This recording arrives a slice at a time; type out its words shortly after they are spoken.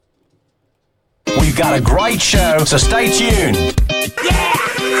We've got a great show, so stay tuned. Yeah!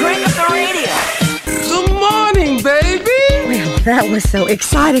 Crank up the radio! Good morning, baby! Well, that was so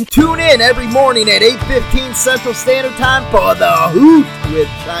exciting. Tune in every morning at 8:15 Central Standard Time for The Hoot with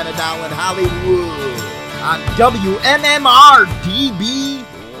Chinadolls and Hollywood on WMMR DB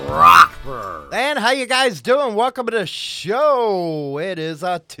Rockford. And how you guys doing? Welcome to the show. It is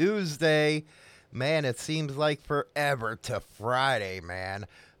a Tuesday. Man, it seems like forever to Friday, man.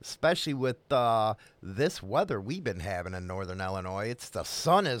 Especially with this weather we've been having in Northern Illinois. The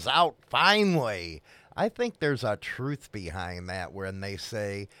sun is out finally. I think there's a truth behind that when they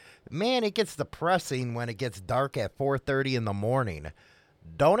say, man, it gets depressing when it gets dark at 4:30 in the morning.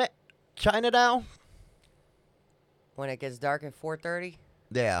 Don't it, Chinadolls? When it gets dark at 4:30?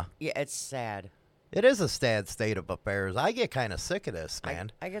 Yeah. Yeah, it's sad. It is a sad state of affairs. I get kind of sick of this,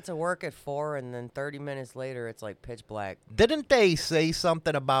 man. I get to work at 4, and then 30 minutes later, it's like pitch black. Didn't they say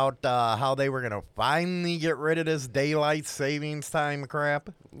something about how they were going to finally get rid of this daylight savings time crap?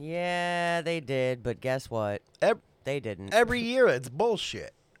 Yeah, they did, but guess what? They didn't. Every year, it's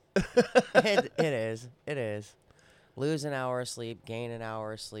bullshit. It is. It is. Lose an hour of sleep, gain an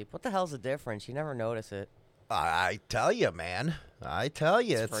hour of sleep. What the hell's the difference? You never notice it. I tell you, man. I tell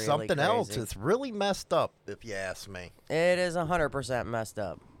you, it's really something else. crazy. It's really messed up, if you ask me. It is 100% messed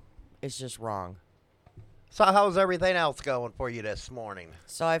up. It's just wrong. So how's everything else going for you this morning?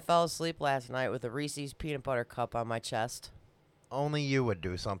 So I fell asleep last night with a Reese's peanut butter cup on my chest, Only you would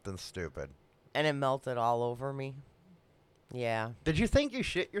do something stupid. and it melted all over me. Yeah. Did you think you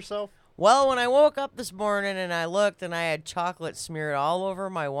shit yourself? Well, when I woke up this morning and I looked and I had chocolate smeared all over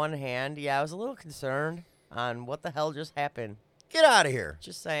my one hand, yeah, I was a little concerned on what the hell just happened. Get out of here.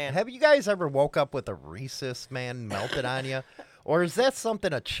 Just saying. Have you guys ever woke up with a Reese's, man, melted on you? Or is that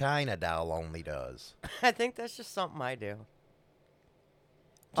something a Chinadoll only does? I think that's just something I do.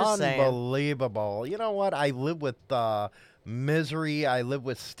 Just saying. Unbelievable. You know what? I live with misery. I live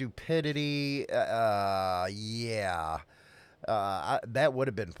with stupidity. Yeah. That would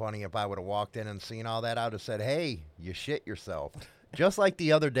have been funny if I would have walked in and seen all that. I would have said, hey, you shit yourself. Just like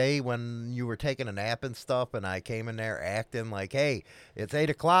the other day when you were taking a nap and stuff, and I came in there acting like, hey, it's 8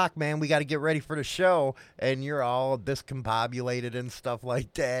 o'clock, man. We got to get ready for the show. And you're all discombobulated and stuff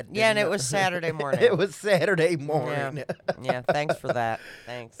like that. Yeah, and it was Saturday morning. It was Saturday morning. Yeah, thanks for that.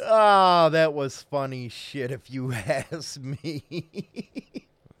 Thanks. Oh, that was funny shit if you ask me.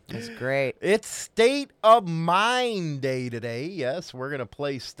 It's great. It's State of Mind Day today. Yes, we're going to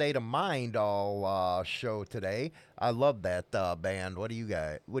play State of Mind all show today. I love that band. What do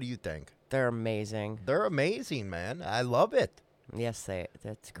you think? They're amazing. They're amazing, man. I love it. Yes,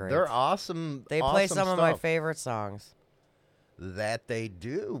 that's great. They're awesome. They play awesome some of my stuff. favorite songs. That they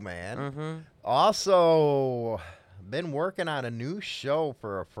do, man. Mm-hmm. Also, been working on a new show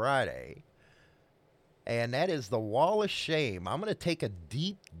for a Friday. And that is The Wall of Shame. I'm going to take a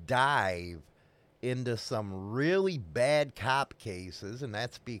deep dive into some really bad cop cases, and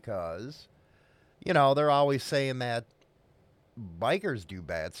that's because, you know, they're always saying that bikers do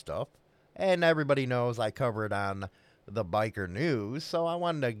bad stuff, and everybody knows I cover it on the Biker News, so I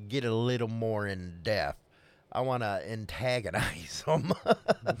wanted to get a little more in depth. I want to antagonize them.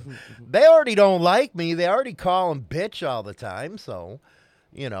 They already don't like me. They already call them bitch all the time, so...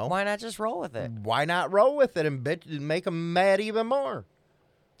 You know, Why not just roll with it? Why not roll with it and bitch and make them mad even more?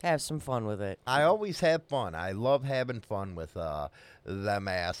 Have some fun with it. I always have fun. I love having fun with them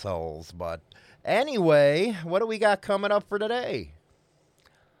assholes. But anyway, what do we got coming up for today?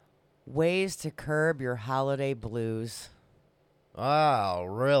 Ways to curb your holiday blues. Oh,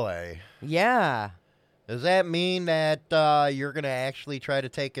 really? Yeah. Does that mean that you're going to actually try to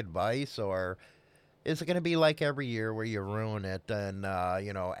take advice, or is it going to be like every year where you ruin it and,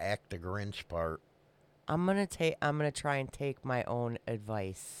 act the Grinch part? I'm gonna try and take my own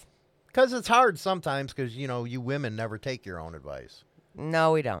advice. Because it's hard sometimes because, you women never take your own advice.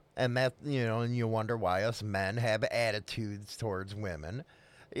 No, we don't. And that, and you wonder why us men have attitudes towards women.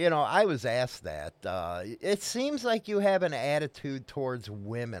 I was asked that. It seems like you have an attitude towards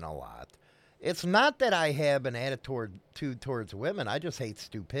women a lot. It's not that I have an attitude towards women. I just hate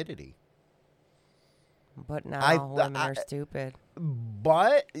stupidity. But now women are stupid.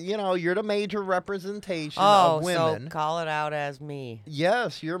 But, you're the major representation of women. So call it out as me.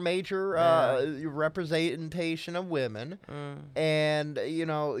 Yes, you're major representation of women. And,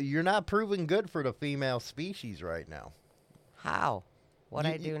 you're not proving good for the female species right now. How? What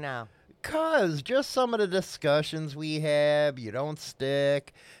I do now? Because just some of the discussions we have, you don't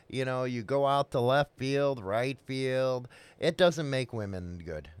stick. You go out to left field, right field. It doesn't make women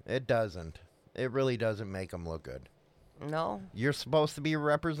good. It doesn't. It really doesn't make them look good. No, You're supposed to be a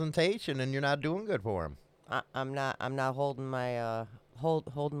representation, and you're not doing good for them. I'm not. I'm not holding my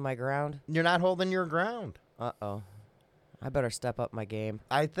holding my ground. You're not holding your ground. Uh-oh. I better step up my game,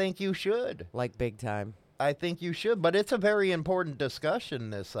 I think you should. like big time. I think you should. But it's a very important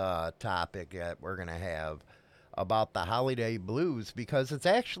discussion, this topic that we're going to have about the holiday blues, because it's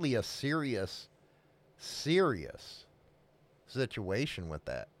actually a serious situation with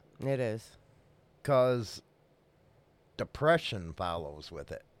that. It is Because depression follows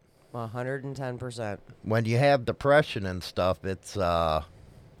with it. 110%. When you have depression and stuff, it's a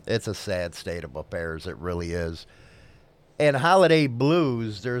sad state of affairs. It really is. And holiday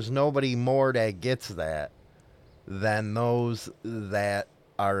blues, there's nobody more that gets that than those that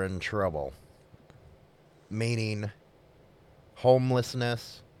are in trouble. Meaning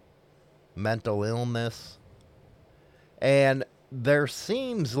homelessness, mental illness. And there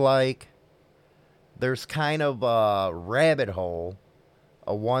seems like there's kind of a rabbit hole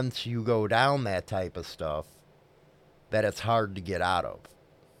once you go down that type of stuff that it's hard to get out of.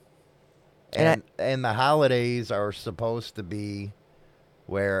 And the holidays are supposed to be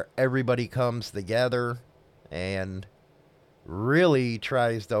where everybody comes together and really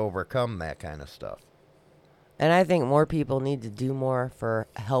tries to overcome that kind of stuff. And I think more people need to do more for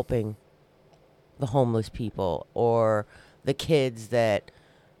helping the homeless people or the kids that,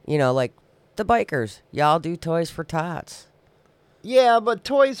 like the bikers. Y'all do Toys for Tots. Yeah, but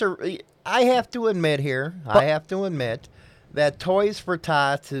toys are... I have to admit that Toys for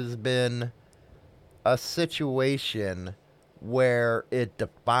Tots has been a situation where it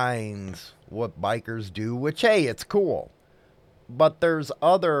defines what bikers do, which, hey, it's cool. But there's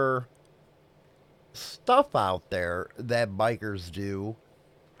other stuff out there that bikers do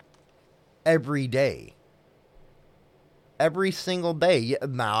every day. Every single day.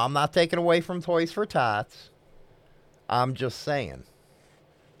 Now, I'm not taking away from Toys for Tots. I'm just saying.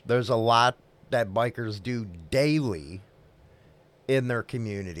 There's a lot that bikers do daily in their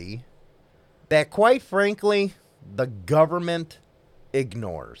community that, quite frankly, the government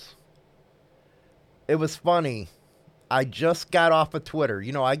ignores. It was funny. I just got off of Twitter.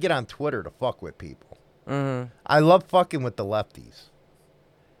 I get on Twitter to fuck with people. Mm-hmm. I love fucking with the lefties.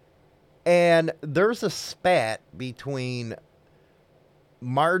 And there's a spat between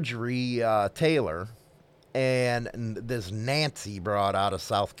Marjorie Taylor and this Nancy broad out of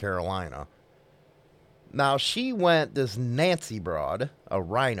South Carolina. Now, this Nancy broad, a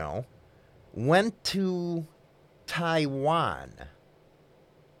rhino, went to Taiwan.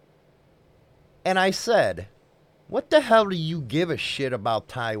 And I said, what the hell do you give a shit about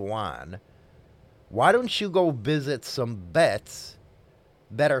Taiwan? Why don't you go visit some vets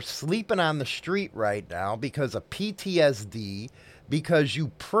that are sleeping on the street right now because of PTSD, because you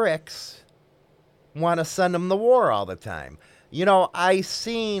pricks want to send them to war all the time? I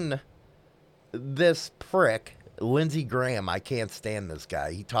seen this prick, Lindsey Graham, I can't stand this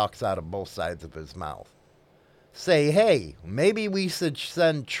guy. He talks out of both sides of his mouth. Say, hey, maybe we should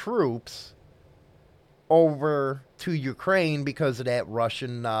send troops over to Ukraine because of that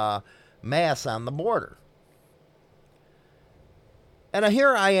Russian mass on the border. And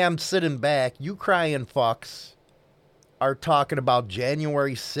here I am sitting back, you crying fucks are talking about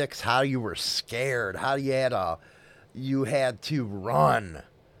January 6th, how you were scared, how you had to run.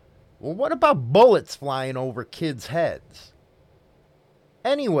 Well, what about bullets flying over kids' heads?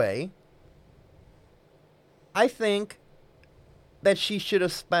 Anyway, I think that she should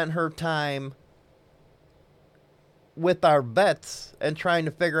have spent her time with our vets and trying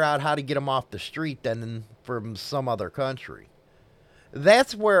to figure out how to get them off the street than from some other country.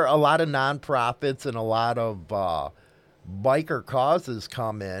 That's where a lot of nonprofits and a lot of biker causes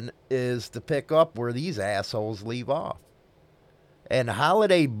come in, is to pick up where these assholes leave off. And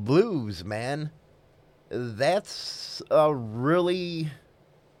holiday blues, man, that's a really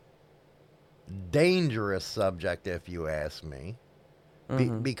dangerous subject, if you ask me,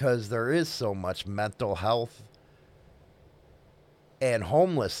 because there is so much mental health and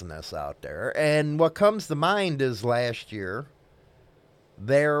homelessness out there. And what comes to mind is last year,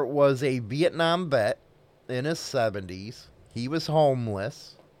 there was a Vietnam vet in his 70s. He was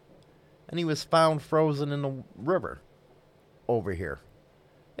homeless, and he was found frozen in the river over here.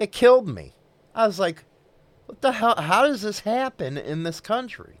 It killed me. I was like, what the hell? How does this happen in this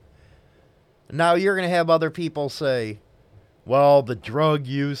country? Now you're going to have other people say, well, the drug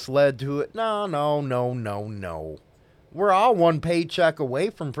use led to it. No. We're all one paycheck away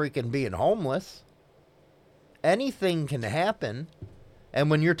from freaking being homeless. Anything can happen. And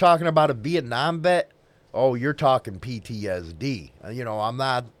when you're talking about a Vietnam vet, oh, you're talking PTSD. I'm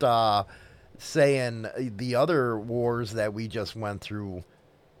not saying the other wars that we just went through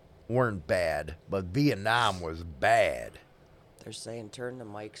weren't bad, but Vietnam was bad. They're saying turn the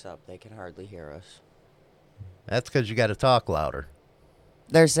mics up. They can hardly hear us. That's because you got to talk louder.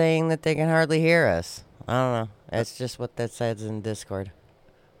 They're saying that they can hardly hear us. I don't know. That's just what that says in Discord.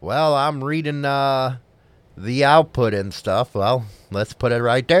 Well, I'm reading the output and stuff. Well, let's put it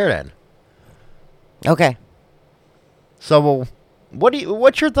right there then. Okay. So,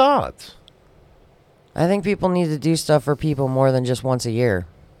 what's your thoughts? I think people need to do stuff for people more than just once a year.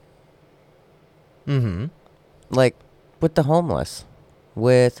 Mm-hmm. Like with the homeless.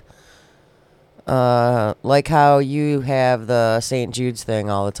 With like how you have the St. Jude's thing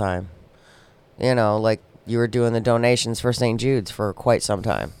all the time. You know, like you were doing the donations for St. Jude's for quite some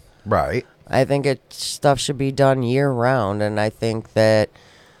time. Right. I think stuff should be done year round, and I think that,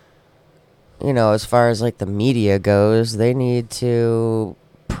 you know, as far as like the media goes, they need to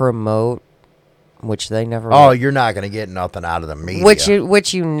promote, which they never Oh, will. you're not going to get nothing out of the media.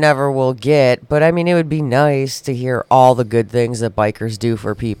 Which you never will get, but I mean, it would be nice to hear all the good things that bikers do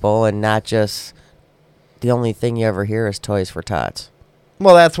for people, and not just the only thing you ever hear is Toys for Tots.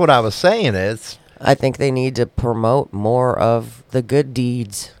 Well, that's what I was saying. I think they need to promote more of the good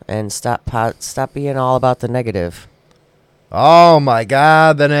deeds and stop being all about the negative. Oh my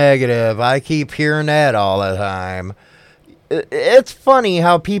God, the negative. I keep hearing that all the time. It's funny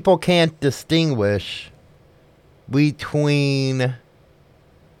how people can't distinguish between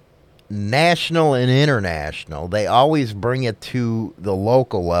national and international. They always bring it to the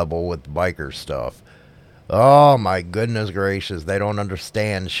local level with biker stuff. Oh my goodness gracious, they don't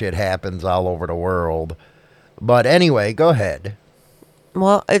understand shit happens all over the world. But anyway, go ahead.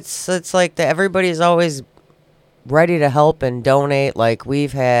 Well, it's like that everybody's always ready to help and donate. Like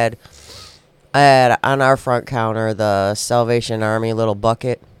we've had on our front counter the Salvation Army little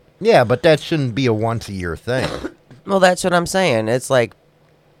bucket. Yeah, but that shouldn't be a once a year thing. Well, that's what I'm saying. It's like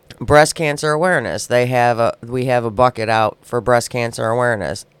breast cancer awareness. We have a bucket out for breast cancer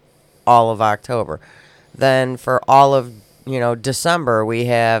awareness all of October. Then for all of, December, we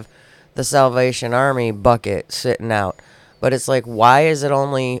have the Salvation Army bucket sitting out. But it's like, why is it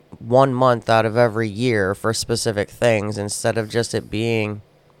only 1 month out of every year for specific things instead of just it being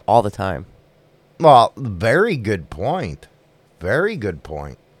all the time? Well, very good point. Very good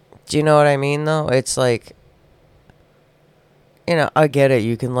point. Do you know what I mean, though? It's like, I get it.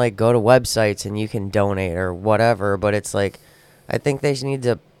 You can, like, go to websites and you can donate or whatever. But it's like, I think they need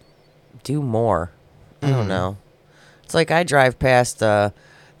to do more. I don't know. It's like I drive past that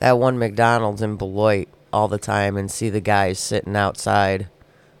one McDonald's in Beloit all the time and see the guys sitting outside,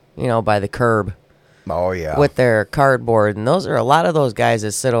 by the curb. Oh, yeah. With their cardboard. And a lot of those guys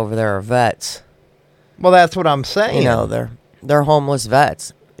that sit over there are vets. Well, that's what I'm saying. They're homeless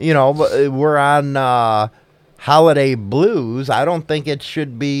vets. We're on holiday blues. I don't think it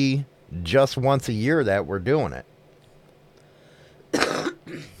should be just once a year that we're doing it.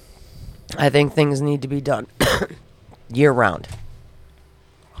 I think things need to be done year round.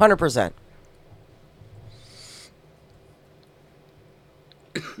 100%.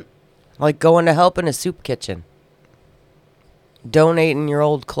 Like going to help in a soup kitchen. Donating your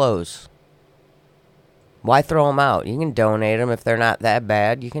old clothes. Why throw them out? You can donate them if they're not that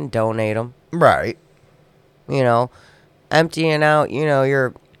bad. You can donate them. Right. Emptying out,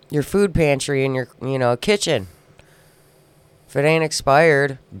 your food pantry and your, kitchen. If it ain't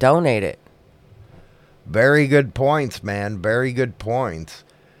expired, donate it. Very good points, man. Very good points.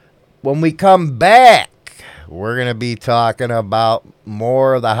 When we come back, we're going to be talking about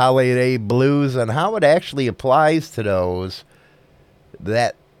more of the holiday blues and how it actually applies to those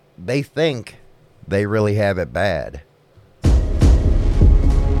that they think they really have it bad.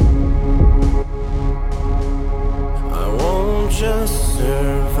 I won't just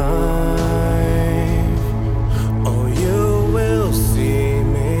survive. Oh, you will see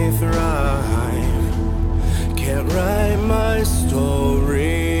me thrive. Can't write my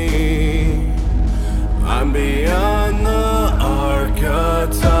story. I'm beyond the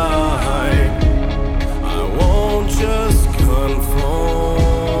archetype. I won't just conform.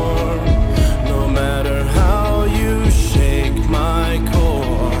 No matter how you shake my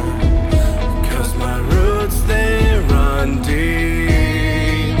core. 'Cause my roots, they run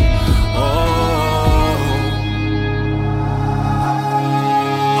deep.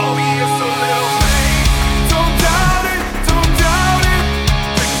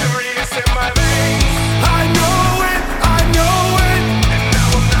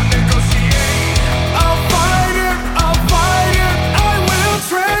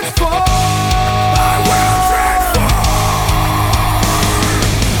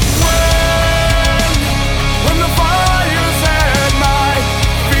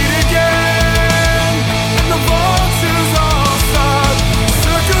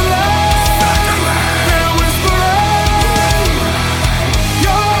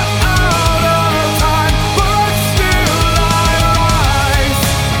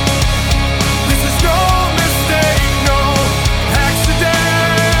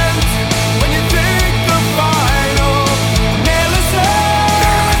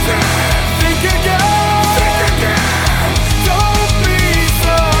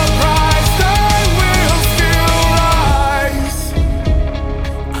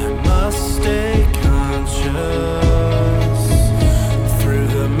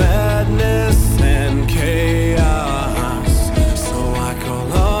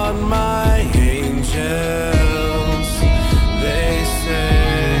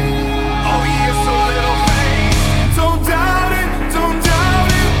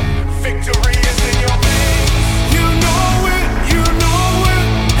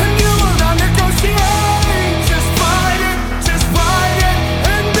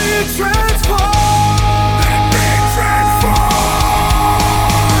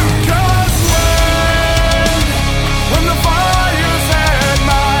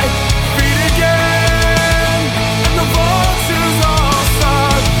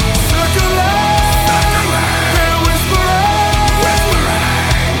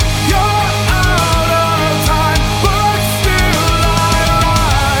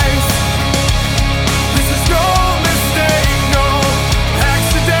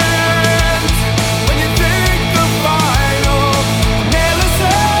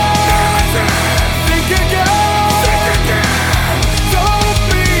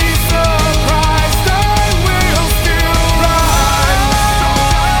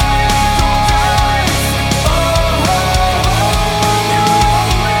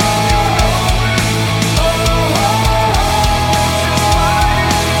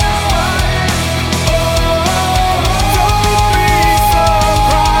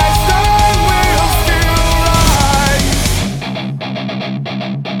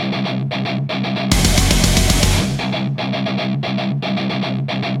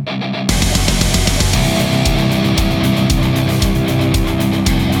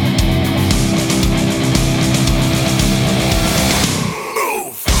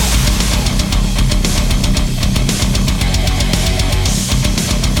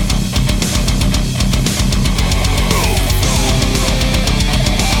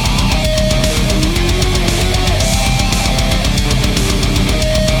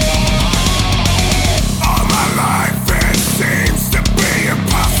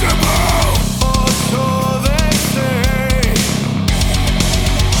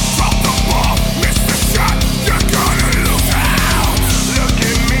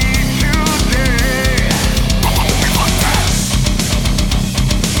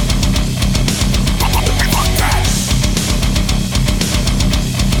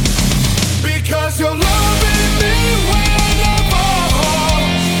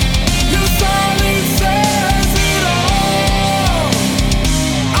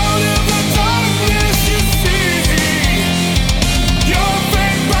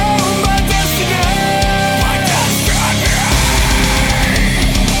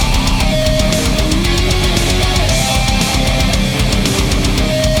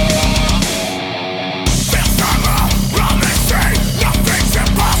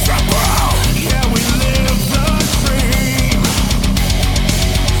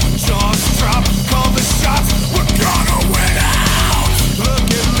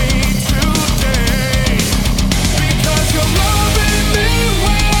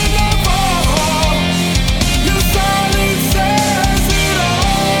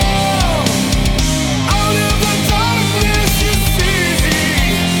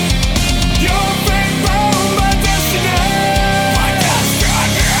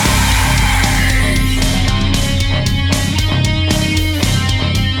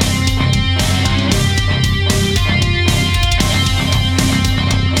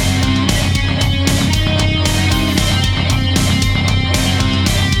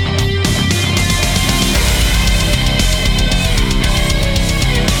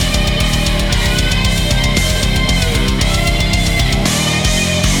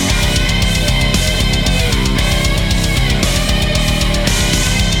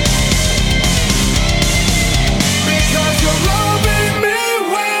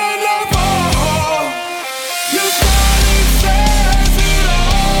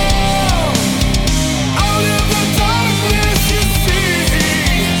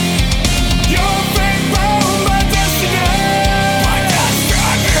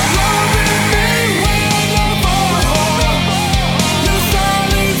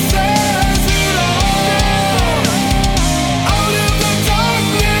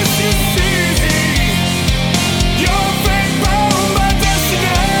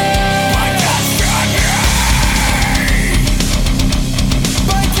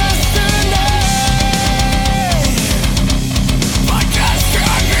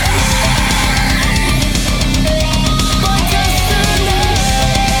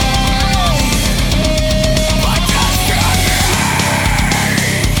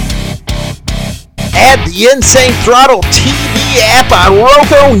 add the Insane Throttle TV app on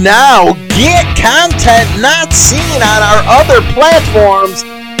Roku now. Get content not seen on our other platforms.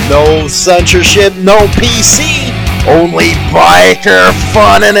 No censorship, no PC, only biker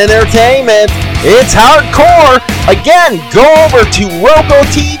fun and entertainment. It's hardcore. Again, go over to Roku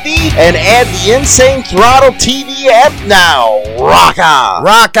TV and add the Insane Throttle TV app now. Rock on.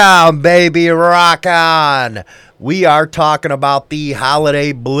 Rock on, baby, rock on. We are talking about the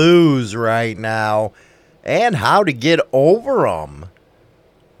holiday blues right now and how to get over them.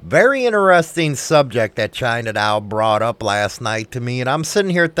 Very interesting subject that Chinadolls brought up last night to me, and I'm sitting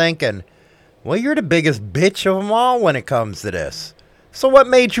here thinking, well, you're the biggest bitch of them all when it comes to this. So what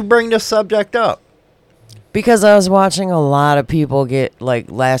made you bring this subject up? Because I was watching a lot of people get, like,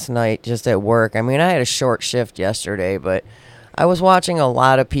 last night just at work. I mean, I had a short shift yesterday, but I was watching a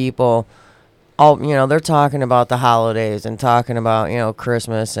lot of people, they're talking about the holidays and talking about,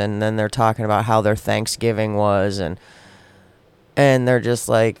 Christmas, and then they're talking about how their Thanksgiving was, and they're just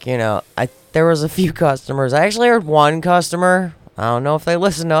like, there was a few customers. I actually heard one customer, I don't know if they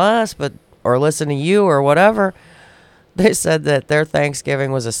listen to us, or listen to you or whatever. They said that their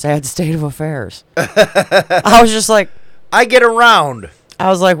Thanksgiving was a sad state of affairs. I was just like, I get around. I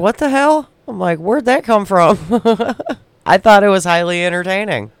was like, what the hell? I'm like, where'd that come from? I thought it was highly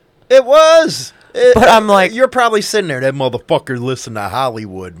entertaining. It was. But I'm like, you're probably sitting there, that motherfucker listen to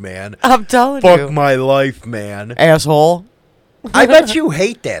Hollywood, man. I'm telling Fuck you. my life, man. Asshole. I bet you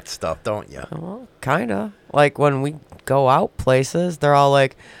hate that stuff, don't you? Well, kind of. Like when we go out places, they're all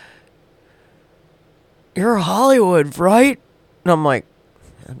like, you're Hollywood, right? And I'm like,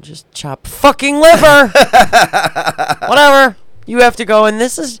 I'm just chopped fucking liver. Whatever. You have to go, and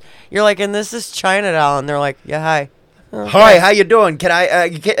this is Chinadolls, and they're like, yeah, hi. Okay. Hi, how you doing? Can I,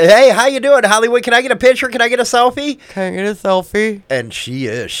 hey, how you doing, Hollywood? Can I get a picture? Can I get a selfie? Can I get a selfie? And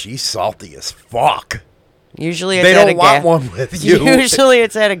she's salty as fuck. Usually it's they don't want one with you. Usually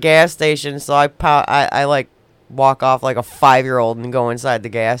it's at a gas station, so I like walk off like a 5-year-old and go inside the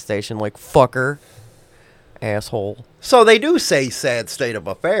gas station like, fucker. Asshole. So they do say sad state of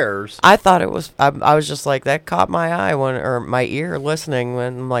affairs. I thought it was, I was just like, that caught my eye or my ear listening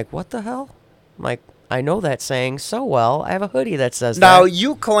when I'm like, what the hell? I'm like, I know that saying so well. I have a hoodie that says now, that. Now,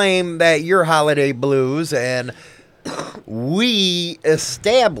 you claim that you're holiday blues, and we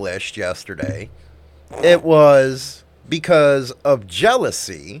established yesterday it was because of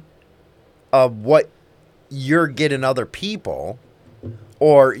jealousy of what you're getting other people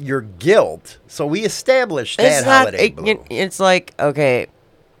or your guilt. So we established that holiday blue. It's like, okay,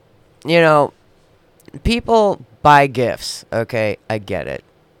 people buy gifts. Okay, I get it.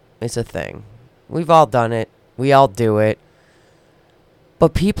 It's a thing. We've all done it. We all do it.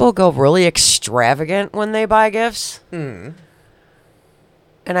 But people go really extravagant when they buy gifts. And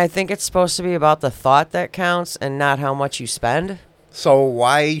I think it's supposed to be about the thought that counts and not how much you spend. So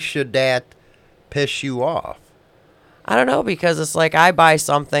why should that piss you off? I don't know, because it's like I buy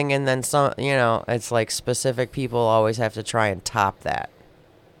something and then some, it's like specific people always have to try and top that.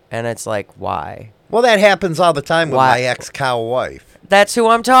 And it's like, why? Well, that happens all the time with my ex-cow wife. That's who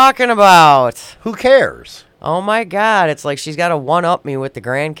I'm talking about. Who cares? Oh, my God. It's like she's got to one-up me with the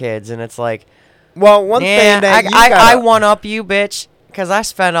grandkids, and it's like, well, one thing that I one-up you, bitch, because I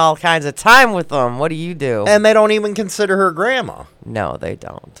spend all kinds of time with them. What do you do? And they don't even consider her grandma. No, they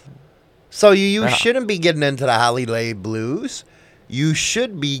don't. So you shouldn't be getting into the holiday blues. You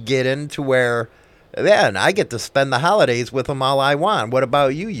should be getting to where, man, I get to spend the holidays with them all I want. What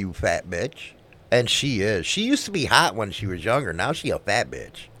about you, you fat bitch? And she is. She used to be hot when she was younger. Now she a fat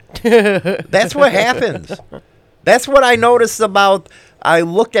bitch. That's what happens. That's what I noticed about, I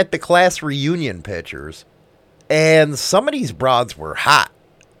looked at the class reunion pictures, and some of these broads were hot.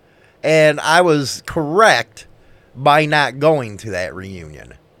 And I was correct by not going to that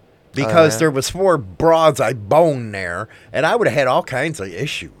reunion. Because there was 4 broads I boned there, and I would have had all kinds of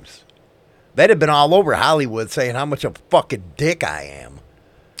issues. They'd have been all over Hollywood saying how much of a fucking dick I am.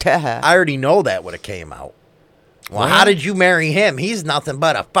 I already know that would have came out. Well, how did you marry him? He's nothing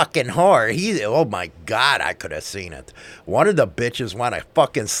but a fucking whore. Oh my God, I could have seen it. One of the bitches want to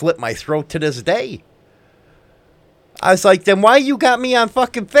fucking slit my throat to this day. I was like, then why you got me on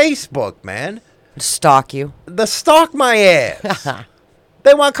fucking Facebook, man? Stalk you. Stalk my ass.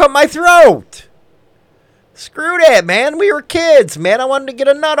 They want to cut my throat. Screw that, man. We were kids, man. I wanted to get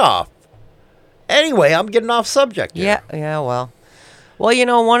a nut off. Anyway, I'm getting off subject here. Yeah, well.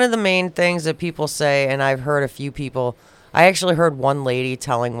 Well, one of the main things that people say, and I've heard a few people, I actually heard one lady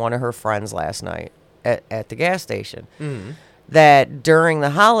telling one of her friends last night at the gas station that during the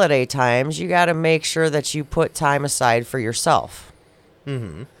holiday times, you got to make sure that you put time aside for yourself.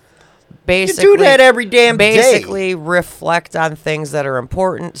 basically You do that every damn day. Basically reflect on things that are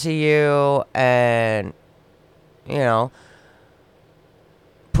important to you and, you know,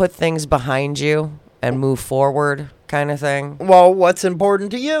 put things behind you and move forward kind of thing. Well, what's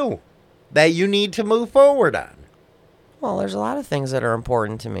important to you that you need to move forward on? Well, there's a lot of things that are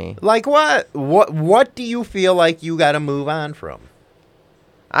important to me. Like what? What do you feel like you got to move on from?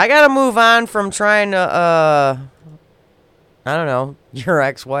 I got to move on from trying to, I don't know, your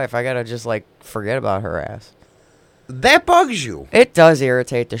ex-wife. I got to just, like, forget about her ass. That bugs you. It does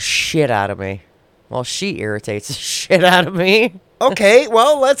irritate the shit out of me. Well, she irritates the shit out of me. Okay,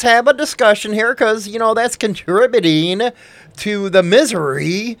 well, let's have a discussion here because, you know, that's contributing to the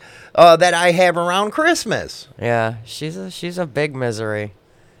misery that I have around Christmas. Yeah, she's a big misery.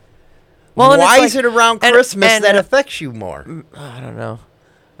 Well, why is it around Christmas that affects you more? I don't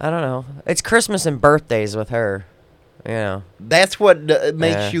know. It's Christmas and birthdays with her. You know. That's what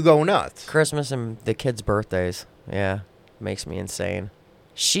makes you go nuts. Christmas and the kids' birthdays. Yeah, makes me insane.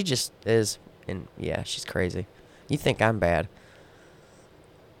 She just is, and yeah, she's crazy. You think I'm bad?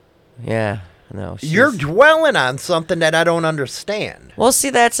 Yeah, no. You're dwelling on something that I don't understand. Well, see,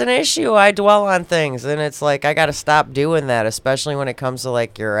 that's an issue. I dwell on things, and it's like I got to stop doing that, especially when it comes to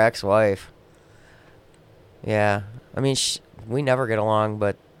like your ex-wife. Yeah, I mean, we never get along,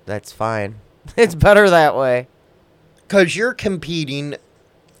 but that's fine. It's better that way. Because you're competing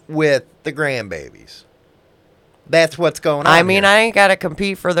with the grandbabies. That's what's going on. I mean, here. I ain't got to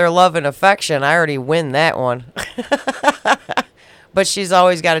compete for their love and affection. I already win that one. But she's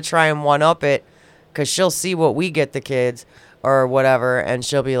always got to try and one-up it because she'll see what we get the kids or whatever, and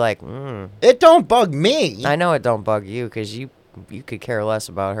she'll be like, It don't bug me. I know it don't bug you because you could care less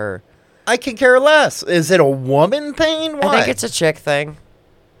about her. I can care less. Is it a woman thing? What? I think it's a chick thing.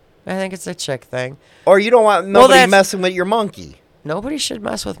 Or you don't want nobody messing with your monkey. Nobody should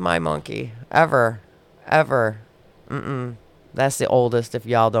mess with my monkey. Ever. That's the oldest, if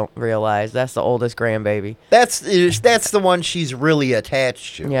y'all don't realize. That's the oldest grandbaby. That's the one she's really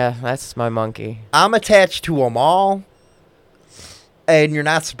attached to. Yeah, that's my monkey. I'm attached to them all. And you're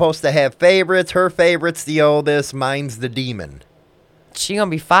not supposed to have favorites. Her favorite's the oldest. Mine's the demon. She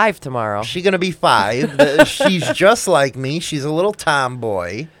gonna be 5 tomorrow. She's gonna be 5. She's just like me. She's a little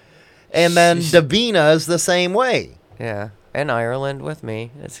tomboy. And then Davina is the same way. Yeah, in Ireland with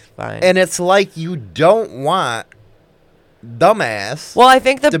me. It's fine. And it's like you don't want dumbass I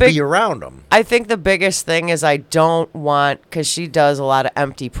think to be around them. I think the biggest thing is I don't want, because she does a lot of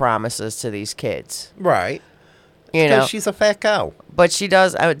empty promises to these kids. Right. You know, Because she's a fat cow. but she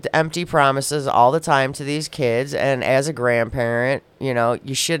does empty promises all the time to these kids. And as a grandparent, you know,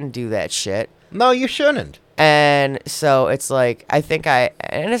 you shouldn't do that shit. No, you shouldn't. And so it's like,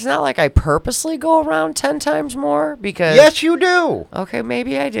 and it's not like I purposely go around 10 times more because. Yes, you do. Okay,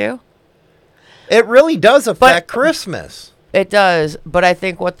 maybe I do. It really does affect Christmas. It does. But I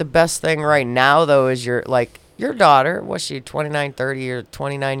think what the best thing right now, though, is your daughter, was she 29, 30, or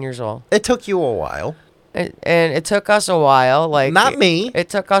 29 years old? It took you a while. And it took us a while. Not me. It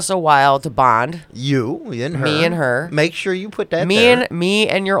took us a while to bond. You and her. Me and her. Make sure you put that there. Me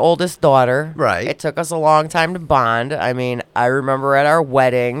and your oldest daughter. Right. It took us a long time to bond. I mean, I remember at our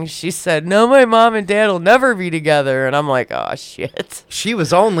wedding, she said, "No, my mom and dad will never be together." And I'm like, oh, shit. She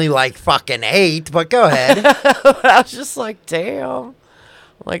was only like fucking 8, but go ahead. I was just like, damn.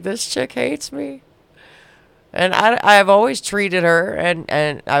 Like, this chick hates me. And I've always treated her,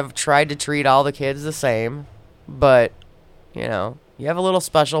 and I've tried to treat all the kids the same. But, you know, you have a little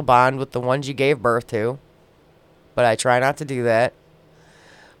special bond with the ones you gave birth to. But I try not to do that.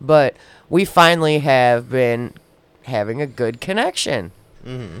 But we finally have been having a good connection.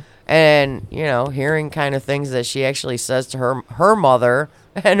 Mm-hmm. And, you know, hearing kind of things that she actually says to her mother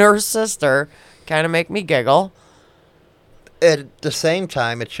and her sister kind of make me giggle. At the same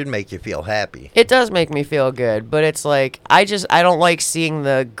time, it should make you feel happy. It does make me feel good, but it's like I don't like seeing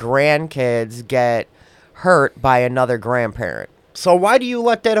the grandkids get hurt by another grandparent. So why do you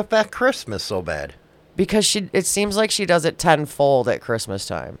let that affect Christmas so bad? Because it seems like she does it tenfold at Christmas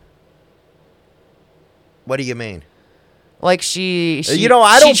time. What do you mean? Like she you know,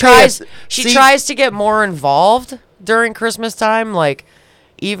 I don't she tries to get more involved during Christmas time, like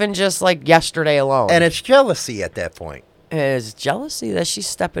even just like yesterday alone. And it's jealousy at that point. It is jealousy that she's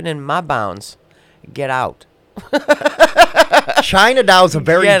stepping in my bounds. Get out. Chinadolls a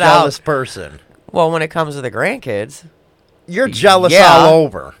very jealous person. Well, when it comes to the grandkids. You're jealous all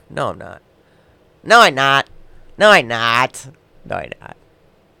over. No, I'm not. No, I'm not. No, I'm not. No, I'm not.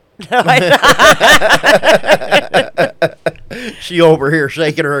 No, I'm not. She over here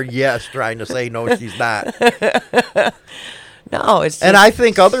shaking her yes, trying to say no, she's not. No, it's just, And I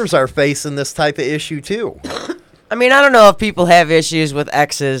think others are facing this type of issue too. I mean, I don't know if people have issues with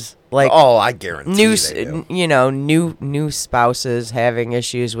exes, like Oh, I guarantee new, they do. new spouses having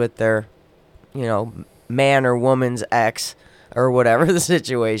issues with their, man or woman's ex or whatever the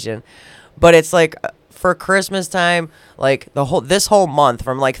situation. But it's like for Christmas time, like this whole month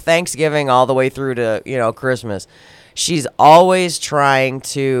from like Thanksgiving all the way through to, Christmas, she's always trying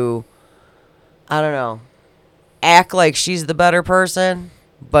to, I don't know, act like she's the better person,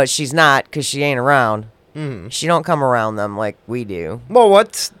 but she's not because she ain't around. Mm-hmm. She don't come around them like we do. Well,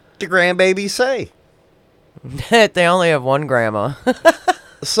 what's the grandbaby say? They only have one grandma.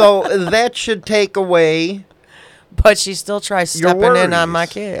 So that should take away. But she still tries Your stepping in on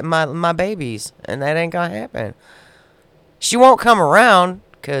worries. my babies, and that ain't gonna happen. She won't come around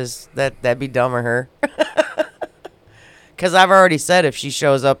because that'd be dumb of her. Because I've already said if she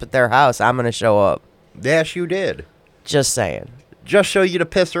shows up at their house, I'm gonna show up. Yes, you did. Just saying. Just show you to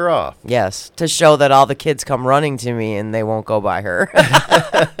piss her off. Yes, to show that all the kids come running to me and they won't go by her.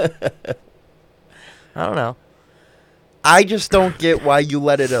 I don't know. I just don't get why you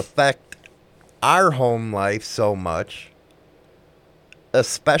let it affect our home life so much,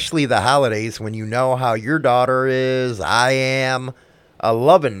 especially the holidays when you know how your daughter is. I am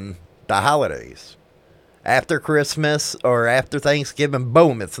loving the holidays. After Christmas or after Thanksgiving,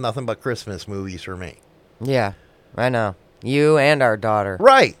 boom, it's nothing but Christmas movies for me. Yeah, I know. You and our daughter.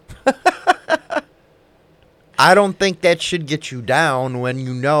 Right. I don't think that should get you down when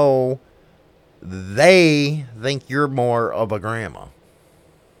you know they think you're more of a grandma.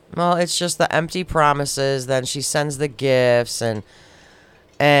 Well, it's just the empty promises. Then she sends the gifts, and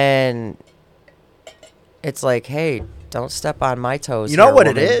it's like, hey, don't step on my toes. You know here, what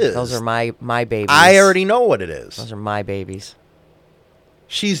it woman. is? Those are my babies. I already know what it is. Those are my babies.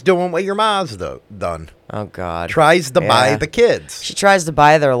 She's doing what your mom's done. Oh God. Tries to buy Yeah. the kids. She tries to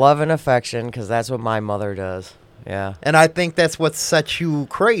buy their love and affection because that's what my mother does. Yeah. And I think that's what sets you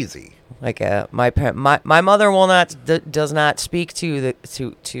crazy. Like my mother will not does not speak to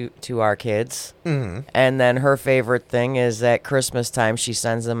our kids. Mm-hmm. And then her favorite thing is at Christmas time she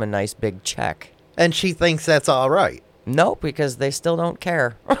sends them a nice big check. And she thinks that's all right. Nope, because they still don't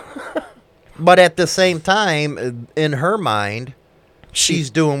care. But at the same time, in her mind,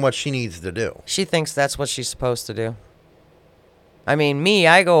 she's doing what she needs to do. She thinks that's what she's supposed to do. I mean,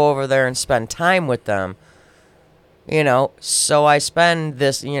 I go over there and spend time with them. So I spend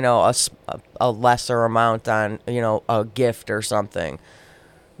this, a lesser amount on, a gift or something.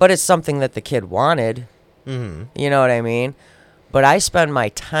 But it's something that the kid wanted. Mm-hmm. You know what I mean? But I spend my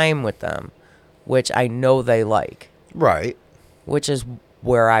time with them, which I know they like. Right. Which is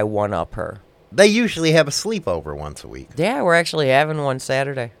where I one-up her. They usually have a sleepover once a week. Yeah, we're actually having one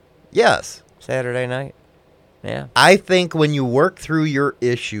Saturday. Yes. Saturday night. Yeah. I think when you work through your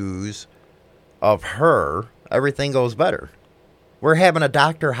issues of her, everything goes better. We're having a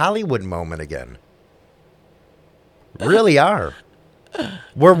Dr. Hollywood moment again. Really are.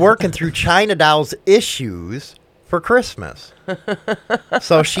 We're working through Chinadolls' issues for Christmas.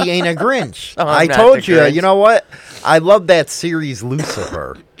 So she ain't a Grinch. Oh, I I'm not told the you, Grinch. you know what? I love that series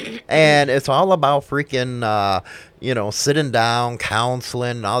Lucifer. And it's all about freaking, sitting down,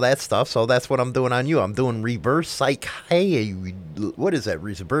 counseling, and all that stuff. So that's what I'm doing on you. I'm doing reverse psychiatry. What is that?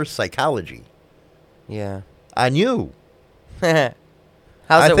 Reverse psychology. Yeah. On you. How's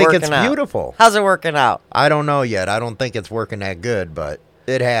I it think working it's out? beautiful. How's it working out? I don't know yet. I don't think it's working that good, but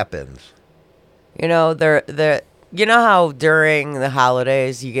it happens. You know how during the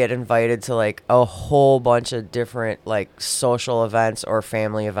holidays you get invited to like a whole bunch of different like social events or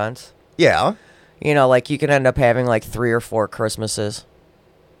family events? Yeah. Like you can end up having like 3 or 4 Christmases.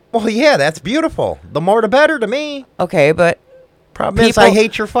 Well, yeah, that's beautiful. The more the better to me. Okay, but Problem is I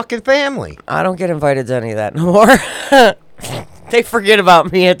hate your fucking family. I don't get invited to any of that no more. They forget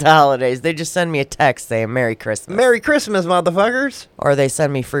about me at the holidays. They just send me a text saying Merry Christmas. Merry Christmas, motherfuckers. Or they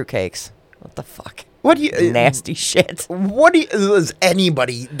send me fruitcakes. What the fuck? What do you Nasty shit. What do you, does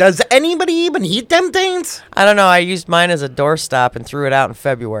anybody even eat them things? I don't know. I used mine as a doorstop and threw it out in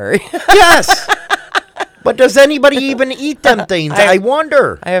February. Yes. But does anybody even eat them things? I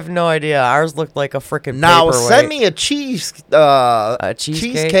wonder. I have no idea. Ours looked like a freaking Now paperweight. send me a cheesecake.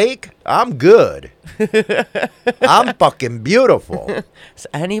 cheesecake? I'm good. I'm fucking beautiful. Does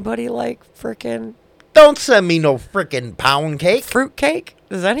anybody like freaking Don't send me no freaking pound cake. fruit cake?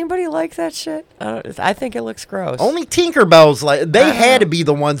 Does anybody like that shit? I think it looks gross. Only Tinkerbells they had to be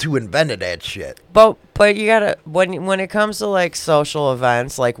the ones who invented that shit. But you gotta when it comes to like social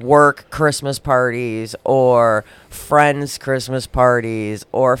events, like work Christmas parties or friends Christmas parties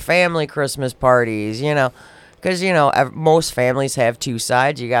or family Christmas parties, Because, you know, most families have two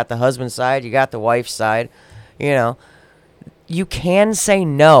sides. You got the husband side, you got the wife's side. You know, you can say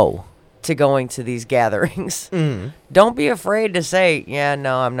no to going to these gatherings. Don't be afraid to say, yeah,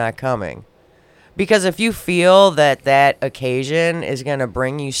 no, I'm not coming. Because if you feel that that occasion is going to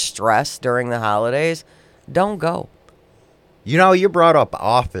bring you stress during the holidays, don't go. You know, you brought up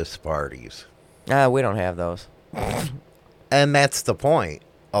office parties. We don't have those. And that's the point.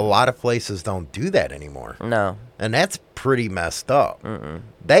 A lot of places don't do that anymore. No. And that's pretty messed up.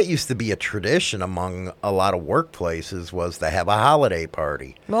 That used to be a tradition among a lot of workplaces, was to have a holiday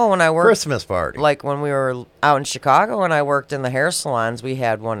party. Well, when I worked... Christmas party. Like when we were out in Chicago and I worked in the hair salons, we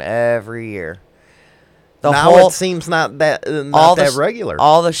had one every year. It seems not that regular.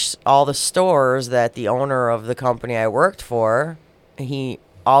 All the stores that the owner of the company I worked for,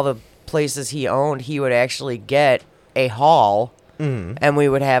 all the places he owned, he would actually get a hall, and we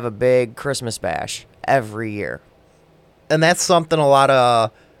would have a big Christmas bash every year. And that's something a lot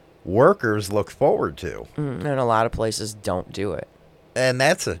of workers look forward to. And a lot of places don't do it. And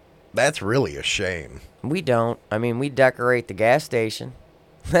that's really a shame. We don't. I mean, we decorate the gas station.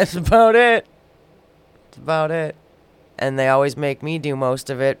 That's about it. That's about it. And they always make me do most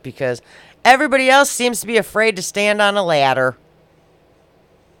of it because everybody else seems to be afraid to stand on a ladder.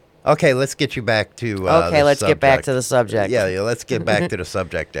 Okay, let's get you back to get back to the subject. Yeah, let's get back to the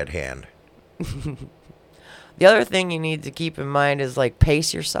subject at hand. The other thing you need to keep in mind is, like,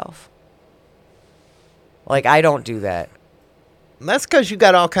 pace yourself. Like, I don't do that. And that's because you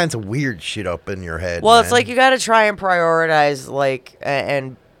got all kinds of weird shit up in your head. Well, man. It's like you got to try and prioritize,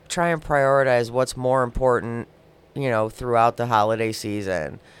 and try and prioritize what's more important, you know, throughout the holiday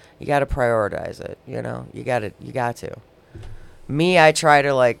season. You got to prioritize it, you know. You got to. Me, I try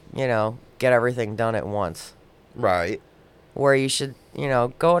to, like, you know, get everything done at once. Right. Where you should, you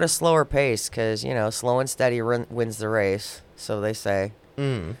know, go at a slower pace because, you know, slow and steady wins the race, so they say.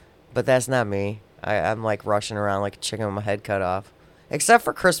 But that's not me. I'm, like, rushing around like a chicken with my head cut off. Except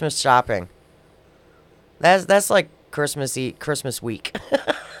for Christmas shopping. That's like Christmas week.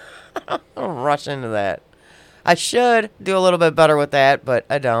 I don't rush into that. I should do a little bit better with that, but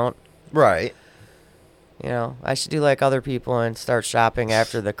I don't. Right. You know, I should do like other people and start shopping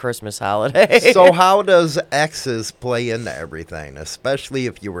after the Christmas holiday. So how does exes play into everything, especially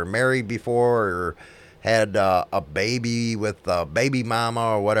if you were married before or had a baby with a baby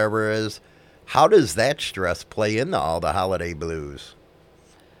mama or whatever it is? How does that stress play into all the holiday blues?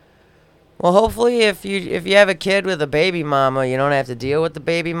 Well, hopefully if you have a kid with a baby mama, you don't have to deal with the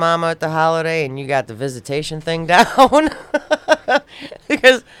baby mama at the holiday and you got the visitation thing down.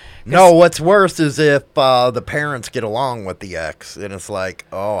 Because... No, what's worse is if the parents get along with the ex, and it's like,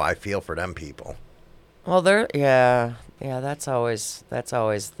 oh, I feel for them people. Well, that's always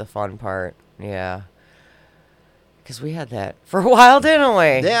the fun part. Yeah, because we had that for a while, didn't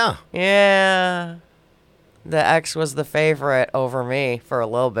we? Yeah. Yeah. The ex was the favorite over me for a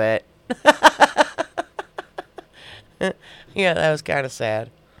little bit. Yeah, that was kind of sad.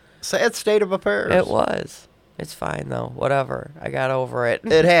 Sad state of affairs. It was. It's fine, though. Whatever. I got over it.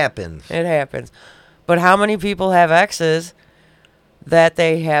 It happens. It happens. But how many people have exes that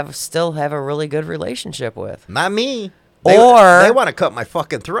they still have a really good relationship with? Not me. They want to cut my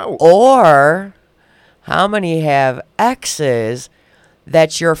fucking throat. Or how many have exes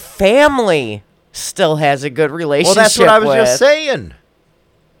that your family still has a good relationship with? Well, that's what I was just saying.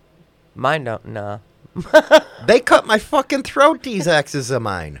 Mine don't. No. They cut my fucking throat, these exes of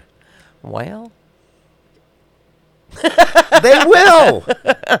mine. Well... They will.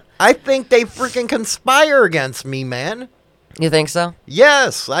 I think they freaking conspire against me, man. You think so?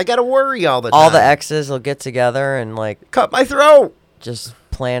 Yes, I gotta worry all the time. All the exes will get together and, like... cut my throat. Just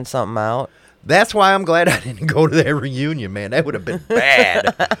plan something out. That's why I'm glad I didn't go to that reunion, man. That would have been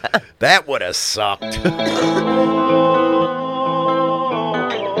bad. That would have sucked.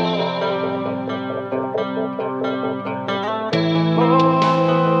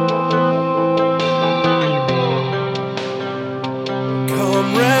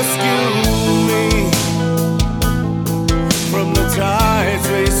 Rescue me from the tides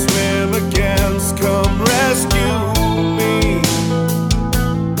we swim against. Come rescue me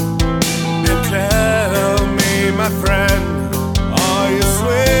and tell me, my friend, are you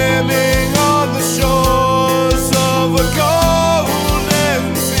swimming on the shores of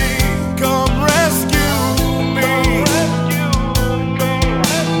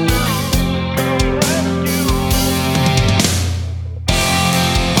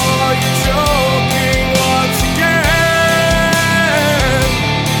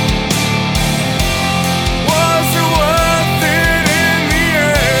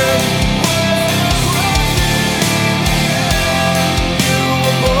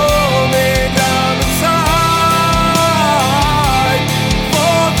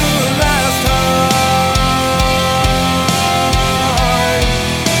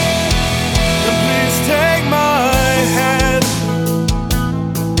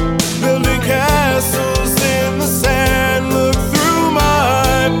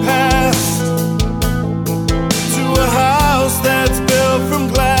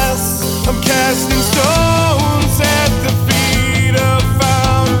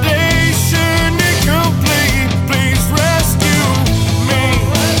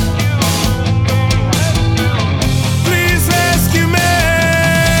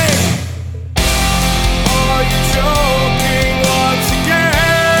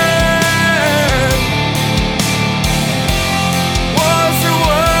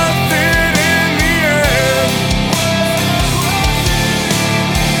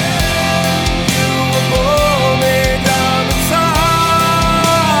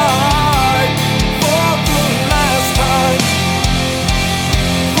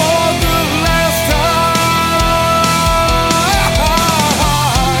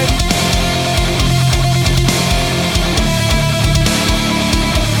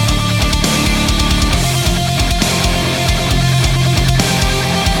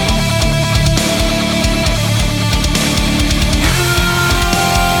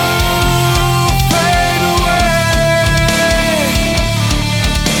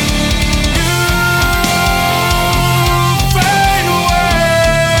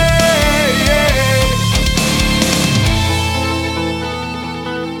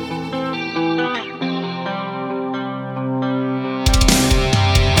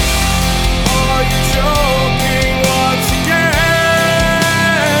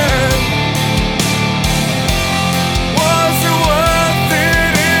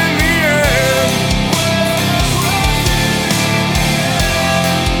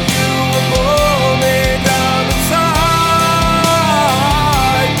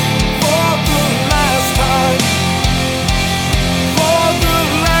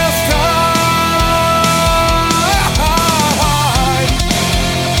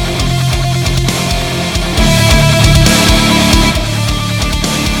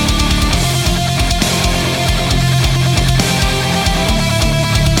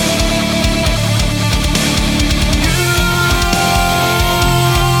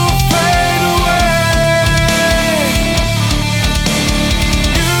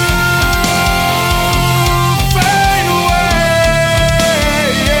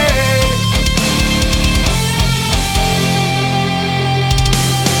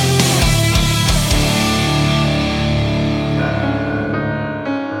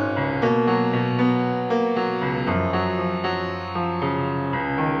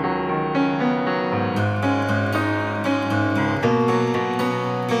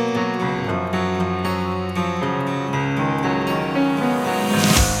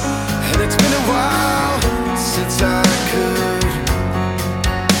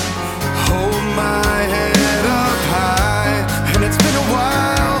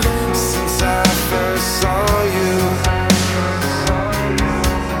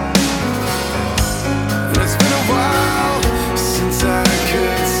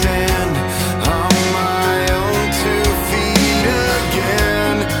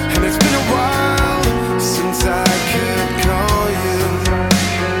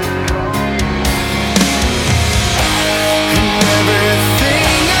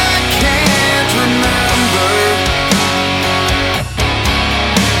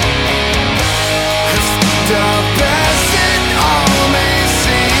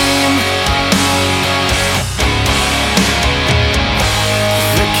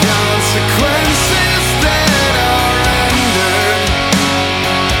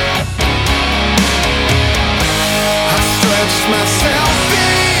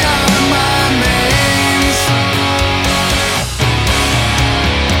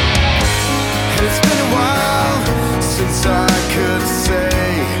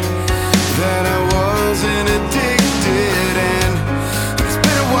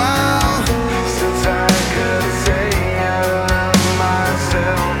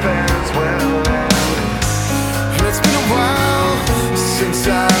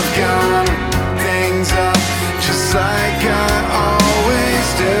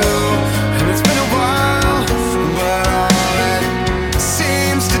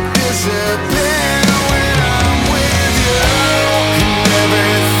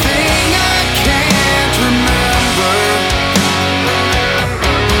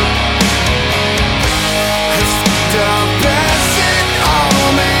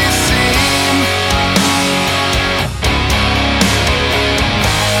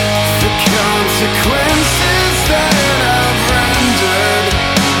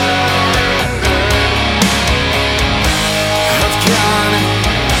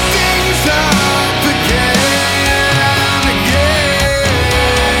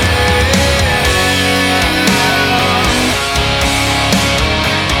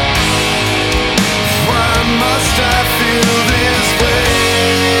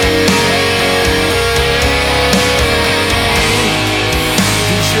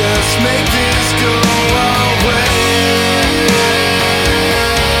make this go away.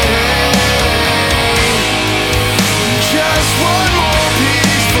 Just one more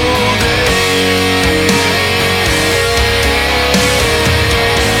peaceful day.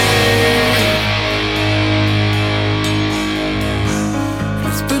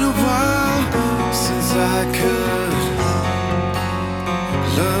 It's been a while since I could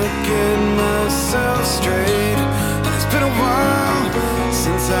look at myself straight. And it's been a while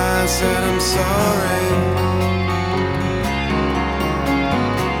since I said I'm sorry.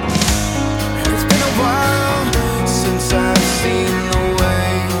 And it's been a while since I've seen the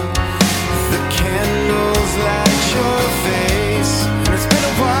way the candles light your face. And it's been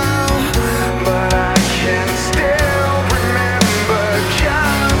a while, but I can still remember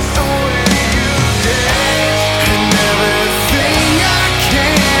just the way you did. And everything I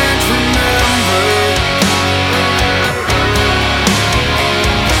can't remember,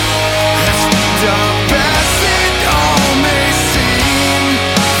 as dark as it all may seem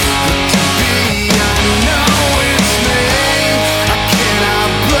to be, I know it's me. I cannot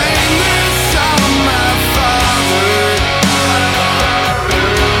blame this on my father.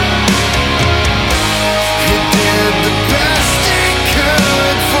 He did the best he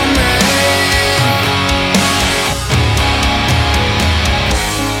could for me.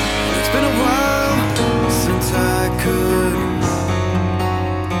 It's been a while since I could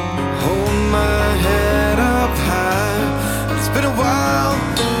hold my head up high. And it's been a while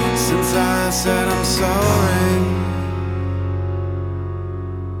since I said I'm sorry.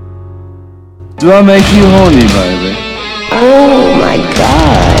 Do I make you horny, baby? Oh my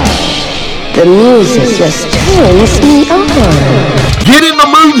gosh. The music just turns me on. Get in the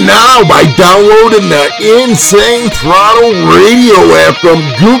mood now by downloading the Insane Throttle Radio app from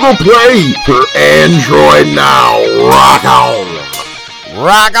Google Play for Android now. Rock on.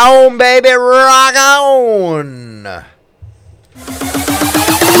 Rock on, baby, rock on.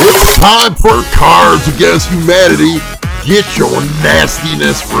 It's time for Cards Against Humanity. Get your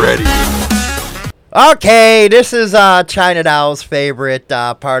nastiness ready. Okay, this is Chinadolls' favorite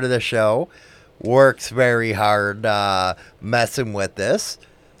part of the show. Works very hard messing with this.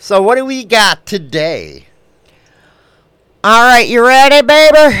 So what do we got today? All right, you ready,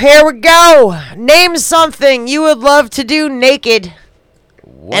 baby? Here we go. Name something you would love to do naked.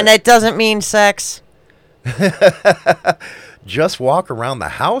 What? And that doesn't mean sex. Just walk around the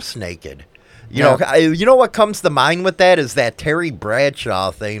house naked. You No. know, you know what comes to mind with that is that Terry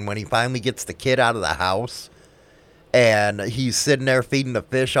Bradshaw thing when he finally gets the kid out of the house and he's sitting there feeding the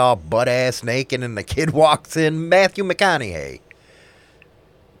fish all butt-ass naked and the kid walks in, Matthew McConaughey.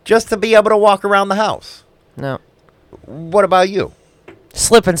 Just to be able to walk around the house. No. What about you?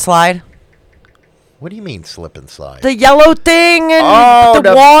 Slip and slide. What do you mean slip and slide? The yellow thing and Oh, the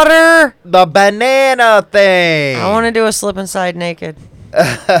the- water. The banana thing. I want to do a slip and slide naked.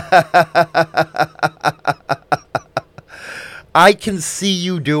 I can see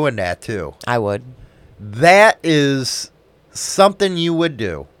you doing that too. I would. That is something you would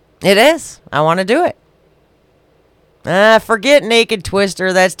do. It is. I want to do it. Forget naked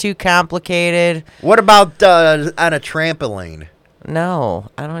twister. That's too complicated. What about on a trampoline? No,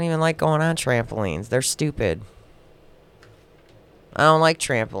 I don't even like going on trampolines. They're stupid. I don't like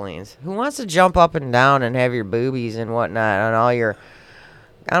trampolines. Who wants to jump up and down and have your boobies and whatnot on all your...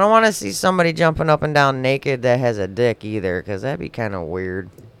 I don't want to see somebody jumping up and down naked that has a dick either, because that'd be kind of weird.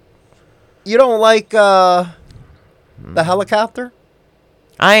 You don't like the helicopter?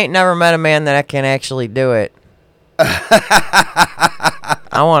 I ain't never met a man that can actually do it. I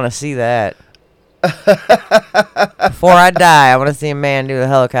want to see that. Before I die, I want to see a man do the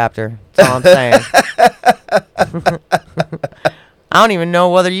helicopter. That's all I'm saying. I don't even know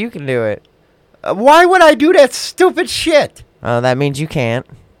whether you can do it. Why would I do that stupid shit? Oh, that means you can't.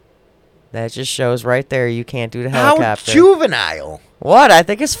 That just shows right there you can't do the How helicopter. juvenile. What? I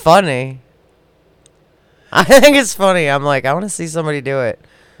think it's funny. I think it's funny. I'm like, I want to see somebody do it.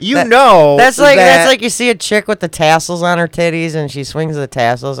 You know That's like you see a chick with the tassels on her titties and she swings the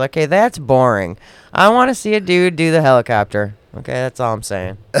tassels. Okay, that's boring. I want to see a dude do the helicopter. Okay, that's all I'm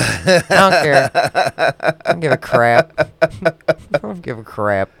saying. I don't care. I don't give a crap. I don't give a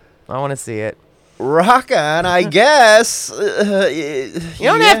crap. I want to see it. rock on, I guess. You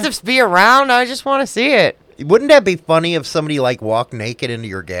don't have to be around. I just want to see it. Wouldn't that be funny if somebody like walked naked into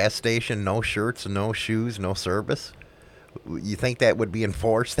your gas station, no shirts, no shoes, no service? You think that would be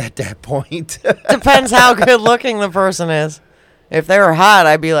enforced at that point? Depends how good looking the person is. If they were hot,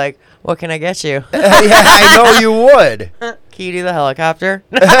 I'd be like, what can I get you? Yeah, I know you would. Can you do the helicopter?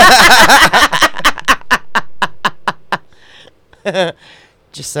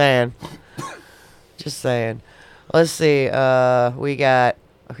 Just saying. Just saying. Let's see. We got,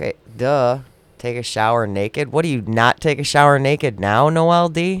 okay, take a shower naked. What do you not take a shower naked now, Noel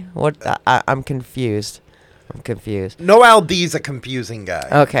D? What? I'm confused. Noel D's a confusing guy.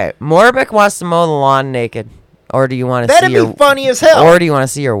 Okay. Morbik wants to mow the lawn naked. Or do you want to see That'd be funny as hell. Or do you want to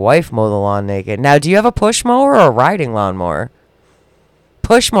see your wife mow the lawn naked? Now, do you have a push mower or a riding lawnmower?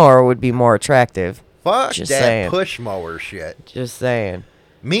 Push mower would be more attractive. Fuck Just that saying. push mower shit. Just saying.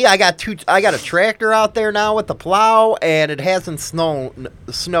 Me, I got a tractor out there now with the plow, and it hasn't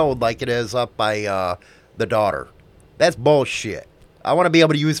snowed like it is up by the daughter. That's bullshit. I want to be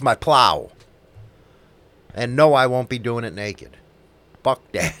able to use my plow. And no, I won't be doing it naked. Fuck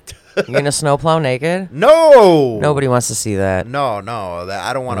that. You're going to snowplow naked? No. Nobody wants to see that. No.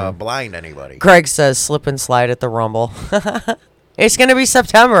 I don't want to blind anybody. Greg says slip and slide at the Rumble. It's going to be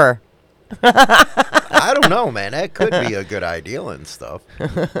September. I don't know, man. That could be a good idea and stuff.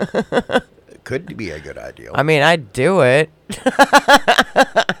 It could be a good idea. I mean, I'd do it.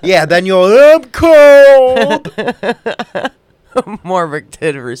 Yeah, then I'm cold. Morbik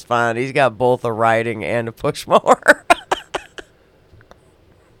did respond. He's got both a riding and a push mower.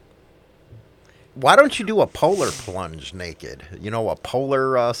 Why don't you do a polar plunge naked? You know, a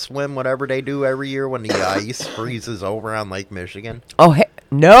polar swim, whatever they do every year when the ice freezes over on Lake Michigan. Oh,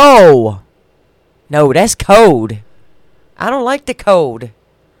 no. No, that's code. I don't like the code.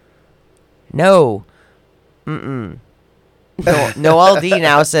 No. No, Noel D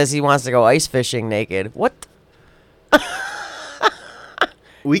now says he wants to go ice fishing naked. What?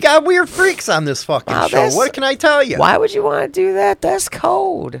 We got weird freaks on this fucking show. What can I tell you? Why would you want to do that? That's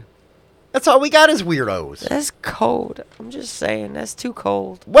cold. That's all we got is weirdos. That's cold. I'm just saying, that's too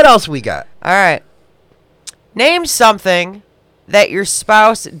cold. What else we got? All right. Name something that your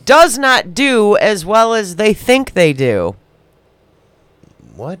spouse does not do as well as they think they do.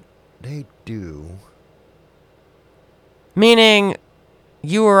 What they do? Meaning,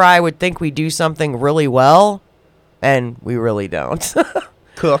 you or I would think we do something really well, and we really don't.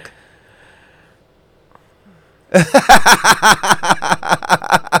 Cook.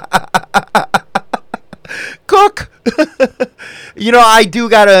 Cook. You know, I do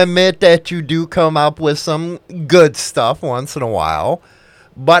gotta admit that you do come up with some good stuff once in a while,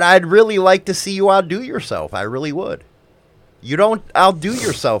 but I'd really like to see you outdo yourself. I really would. You don't outdo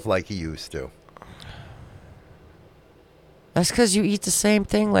yourself like you used to. That's because you eat the same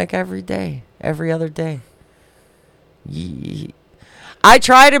thing like every day, every other day. I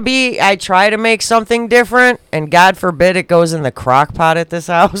try to make something different, and God forbid it goes in the crock pot at this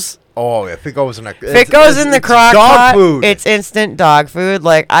house. Oh, if it goes in the crock pot, food. It's instant dog food.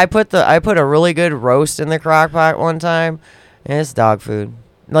 Like I put a really good roast in the crock pot one time, and it's dog food.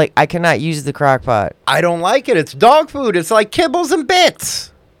 Like I cannot use the crock pot. I don't like it. It's dog food. It's like kibbles and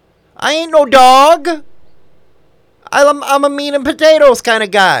bits. I ain't no dog. I'm a meat and potatoes kind of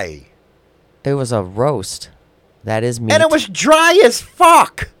guy. It was a roast. That is meat. And it was dry as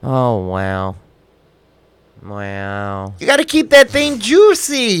fuck. Oh, wow. Wow. You got to keep that thing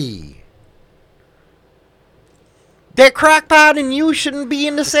juicy. That crock pot and you shouldn't be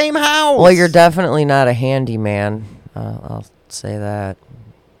in the same house. Well, you're definitely not a handyman. I'll say that.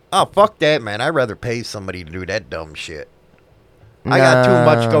 Oh, fuck that, man. I'd rather pay somebody to do that dumb shit. I got too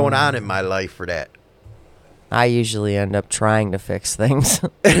much going on in my life for that. I usually end up trying to fix things.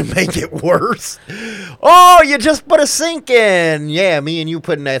 And make it worse. Oh, you just put a sink in. Yeah, me and you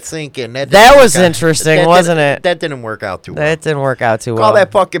putting that sink in. That was interesting, wasn't it? That didn't work out too well. That didn't work out too well. Call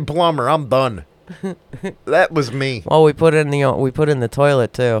that fucking plumber. I'm done. That was me. Well, we put in the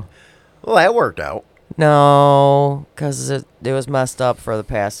toilet too. Well, that worked out. No, because it was messed up for the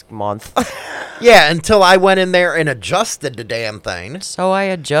past month. Yeah, until I went in there and adjusted the damn thing. So I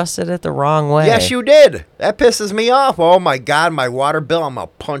adjusted it the wrong way. Yes, you did. That pisses me off. Oh, my God, my water bill. I'm going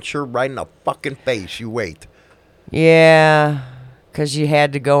to punch her right in the fucking face. You wait. Yeah, because you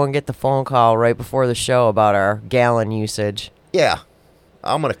had to go and get the phone call right before the show about our gallon usage. Yeah,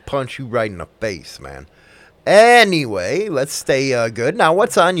 I'm going to punch you right in the face, man. Anyway, let's stay good. Now,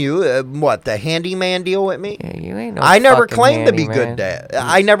 what's on you? What, the handyman deal with me? Yeah, you ain't no I never fucking claimed to be handyman. good at.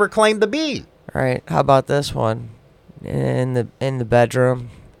 I never claimed to be. All right, how about this one? In the bedroom.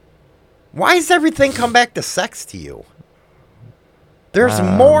 Why does everything come back to sex to you? There's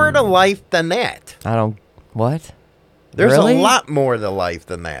more to life than that. What? There's Really? a lot more to life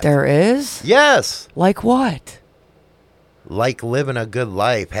than that. There is? Yes. Like what? Like living a good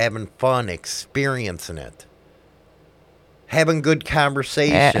life, having fun, experiencing it. Having good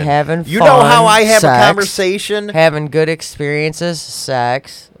conversation. Having fun. You know how I have sex, a conversation? Having good experiences,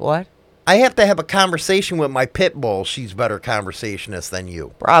 sex. What? I have to have a conversation with my pit bull. She's better conversationist than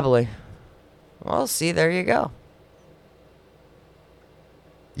you. Probably. Well, see, there you go.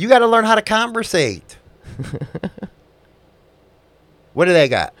 You got to learn how to conversate. What do they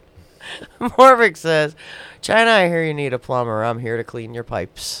got? Morvick says, China, I hear you need a plumber. I'm here to clean your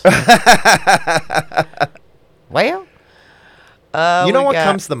pipes. Well, you know what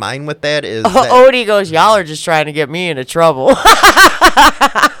comes to mind with that is that Odie goes, y'all are just trying to get me into trouble.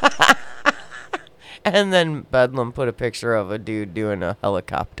 And then Bedlam put a picture of a dude doing a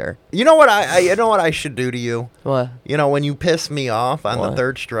helicopter. You know what I should do to you? What? You know, when you piss me off on the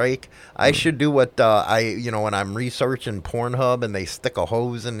third strike, I should do what when I'm researching Pornhub and they stick a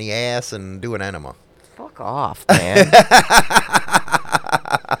hose in the ass and do an enema. Fuck off, man.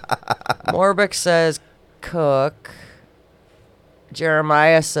 Morbic says cook.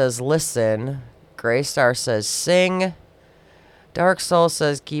 Jeremiah says listen. Graystar says sing. Dark Soul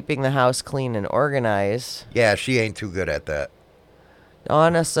says keeping the house clean and organized. Yeah, she ain't too good at that.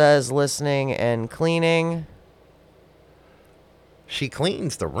 Donna says listening and cleaning. She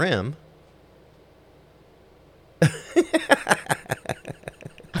cleans the rim.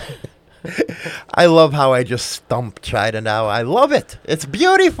 I love how I just stumped China now. I love it. It's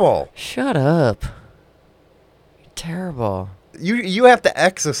beautiful. Shut up. You're terrible. You have to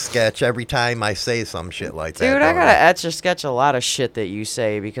etch-a-sketch every time I say some shit like that. Dude, I gotta etch-a-sketch a lot of shit that you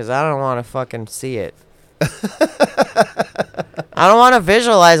say because I don't want to fucking see it. I don't want to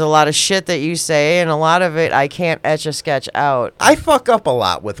visualize a lot of shit that you say, and a lot of it I can't etch-a-sketch out. I fuck up a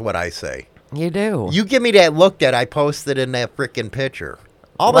lot with what I say. You do. You give me that look that I posted in that freaking picture.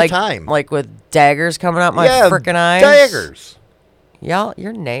 All the time. Like with daggers coming out my freaking eyes? Daggers. Y'all,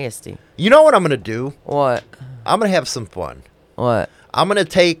 you're nasty. You know what I'm going to do? What? I'm going to have some fun. What? I'm going to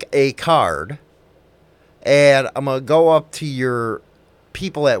take a card, and I'm going to go up to your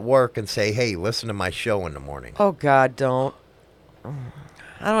people at work and say, hey, listen to my show in the morning. Oh, God, don't.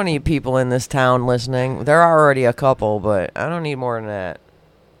 I don't need people in this town listening. There are already a couple, but I don't need more than that.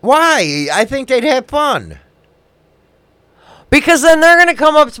 Why? I think they'd have fun. Because then they're going to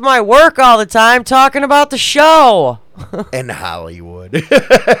come up to my work all the time talking about the show. In Hollywood.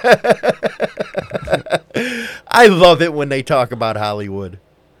 I love it when they talk about Hollywood.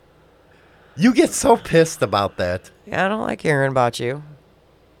 You get so pissed about that. Yeah, I don't like hearing about you.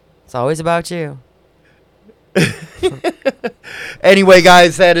 It's always about you. Anyway,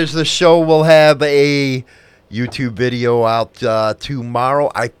 guys, that is the show. We'll have a YouTube video out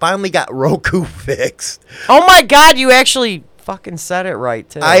tomorrow. I finally got Roku fixed. Oh, my God, you actually fucking said it right,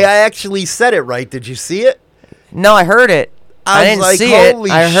 too. I actually said it right. Did you see it? No, I heard it. I didn't like, see it.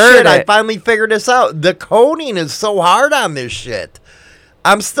 Holy I heard shit, it. I finally figured this out. The coding is so hard on this shit.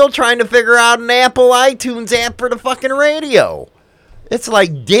 I'm still trying to figure out an Apple iTunes app for the fucking radio. It's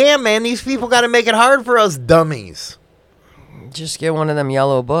like, damn, man, these people got to make it hard for us dummies. Just get one of them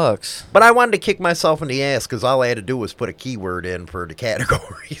yellow books. But I wanted to kick myself in the ass because all I had to do was put a keyword in for the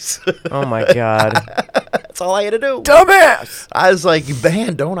categories. Oh, my God. That's all I had to do. Dumbass! I was like,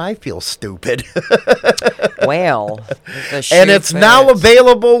 man, don't I feel stupid? Well. And it's now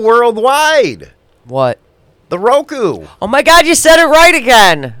available worldwide. What? The Roku. Oh, my God, you said it right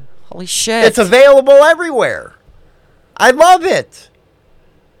again. Holy shit. It's available everywhere. I love it.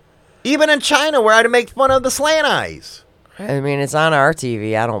 Even in China where I had to make fun of the slant eyes. I mean, it's on our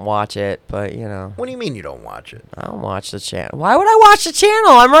TV. I don't watch it, but, you know. What do you mean you don't watch it? I don't watch the channel. Why would I watch the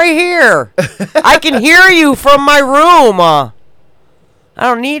channel? I'm right here. I can hear you from my room. I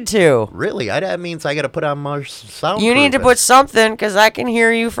don't need to. Really? That means I got to put on more soundproofing. You need to put something because I can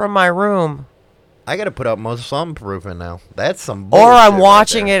hear you from my room. I got to put up more soundproofing now. That's some bullshit. Or I'm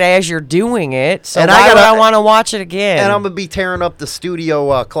watching it as you're doing it. So and why would I want to watch it again? And I'm going to be tearing up the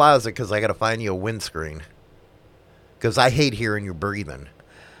studio closet because I got to find you a windscreen. Because I hate hearing you breathing.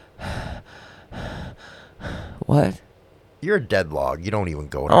 What? You're a dead log. You don't even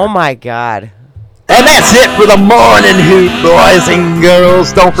go there. Oh, my God. And that's it for the Morning Hoot, boys and girls.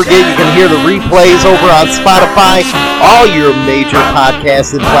 Don't forget you can hear the replays over on Spotify, all your major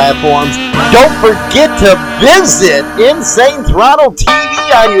podcasting platforms. Don't forget to visit Insane Throttle TV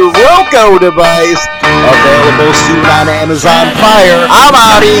on your Roku device. Available soon on Amazon Fire. I'm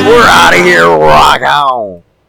outie. We're out of here. Rock on.